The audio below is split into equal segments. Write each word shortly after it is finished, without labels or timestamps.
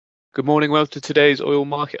Good morning. Welcome to today's oil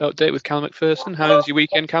market update with Callum McPherson. How's your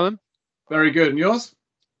weekend, Callum? Very good. And yours?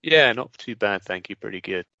 Yeah, not too bad, thank you. Pretty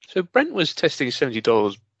good. So Brent was testing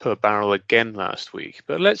 $70 per barrel again last week,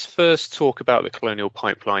 but let's first talk about the Colonial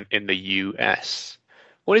Pipeline in the US.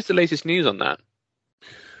 What is the latest news on that?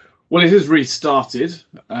 Well, it has restarted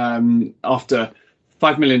after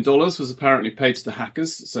 $5 million was apparently paid to the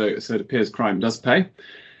hackers, so it appears crime does pay.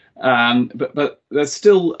 But there's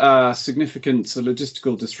still significant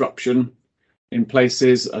logistical disruption in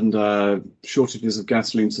places and shortages of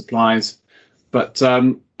gasoline supplies. But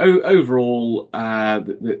overall,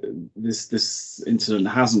 this incident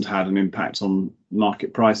hasn't had an impact on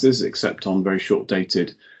market prices, except on very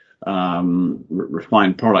short-dated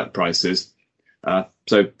refined product prices.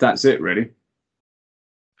 So that's it, really.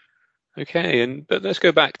 Okay, but let's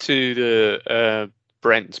go back to the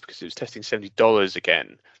Brent because it was testing $70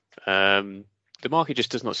 again. The market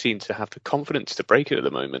just does not seem to have the confidence to break it at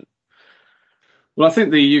the moment. Well, I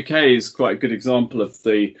think the UK is quite a good example of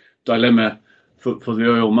the dilemma for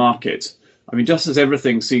the oil market. I mean, just as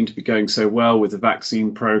everything seemed to be going so well with the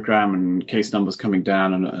vaccine program and case numbers coming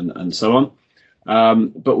down and so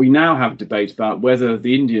on, but we now have a debate about whether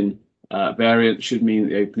the Indian variant should mean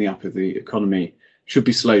the opening up of the economy should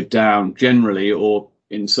be slowed down generally or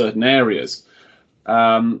in certain areas.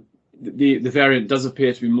 The variant does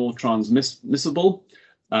appear to be more transmissible,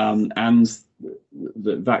 and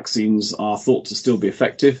the vaccines are thought to still be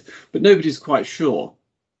effective, but nobody's quite sure.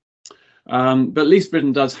 But at least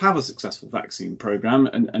Britain does have a successful vaccine program,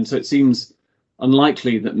 and so it seems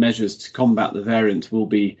unlikely that measures to combat the variant will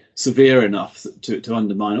be severe enough to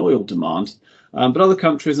undermine oil demand. But other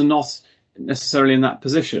countries are not necessarily in that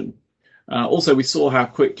position. Also, we saw how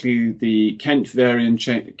quickly the Kent variant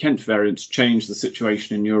changed the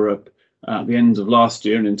situation in Europe at the end of last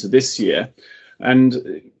year and into this year.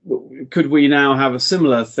 And could we now have a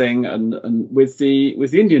similar thing and with the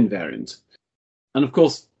Indian variant? And of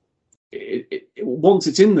course, once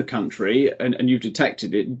it's in the country and you've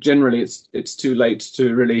detected it, generally it's too late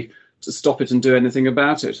to stop it and do anything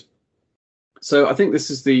about it. So I think this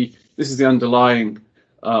is the underlying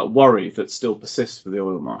worry that still persists for the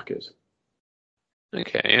oil market.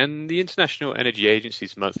 Okay, and the International Energy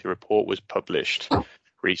Agency's monthly report was published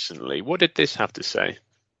recently. What did this have to say?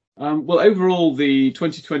 Well, overall, the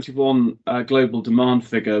 2021 global demand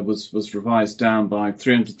figure was revised down by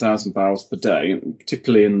 300,000 barrels per day,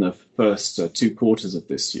 particularly in the first 2 quarters of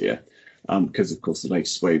this year, because, of course, the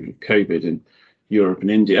latest wave of COVID in Europe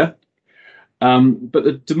and India. But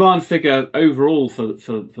the demand figure overall for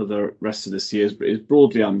the rest of this year is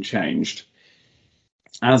broadly unchanged,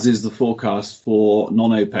 as is the forecast for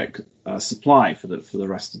non-OPEC supply for the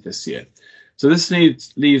rest of this year. So this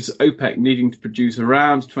leaves OPEC needing to produce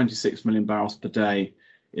around 26 million barrels per day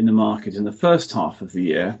in the market in the first half of the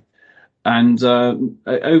year, and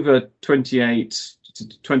over 28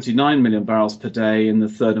 to 29 million barrels per day in the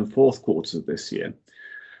third and fourth quarters of this year.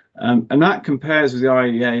 And that compares with the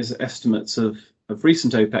IEA's estimates of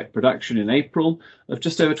recent OPEC production in April of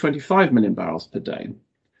just over 25 million barrels per day.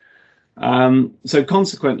 So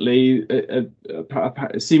consequently,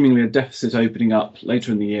 seemingly a deficit opening up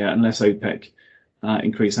later in the year unless OPEC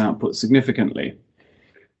increase output significantly.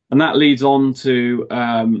 And that leads on to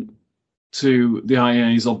the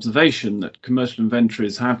IEA's observation that commercial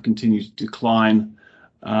inventories have continued to decline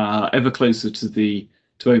ever closer to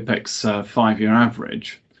OPEC's 5-year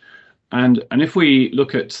average. And if we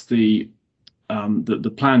look at the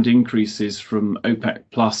planned increases from OPEC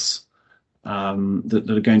Plus that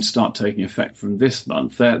are going to start taking effect from this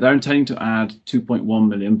month, they're intending to add 2.1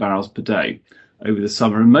 million barrels per day over the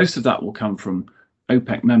summer, and most of that will come from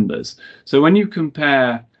OPEC members. So when you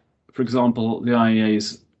compare, for example, the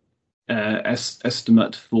IEA's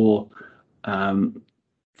estimate for the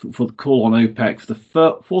call on OPEC for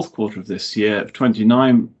the fourth quarter of this year of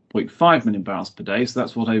 29.5 million barrels per day, so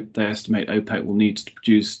that's what they estimate OPEC will need to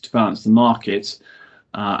produce to balance the market,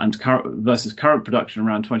 versus current production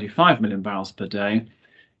around 25 million barrels per day,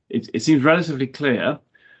 it seems relatively clear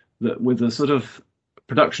that with the sort of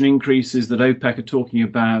production increases that OPEC are talking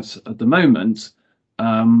about at the moment,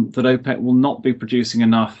 that OPEC will not be producing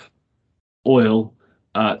enough oil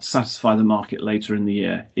to satisfy the market later in the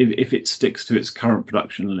year if it sticks to its current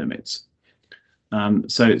production limits.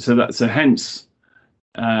 So hence,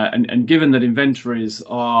 and given that inventories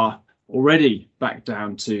are already back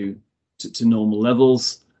down to normal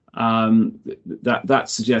levels, that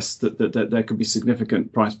suggests that there could be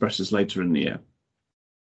significant price pressures later in the year.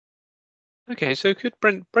 Okay, so could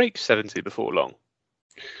Brent break 70 before long?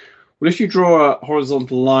 Well, if you draw a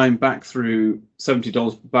horizontal line back through $70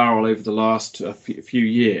 per barrel over the last few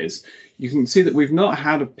years, you can see that we've not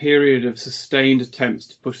had a period of sustained attempts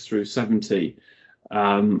to push through 70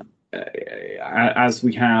 as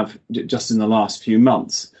we have just in the last few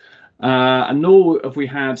months. And nor have we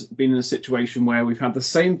been in a situation where we've had the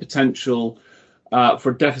same potential for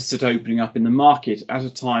a deficit opening up in the market at a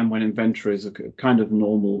time when inventories are kind of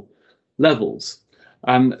normal levels.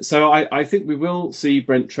 So I think we will see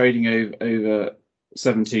Brent trading over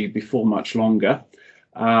 70 before much longer,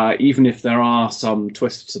 even if there are some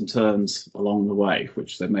twists and turns along the way,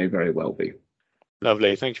 which there may very well be.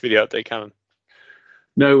 Lovely. Thank you for the update, Callum.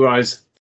 No worries.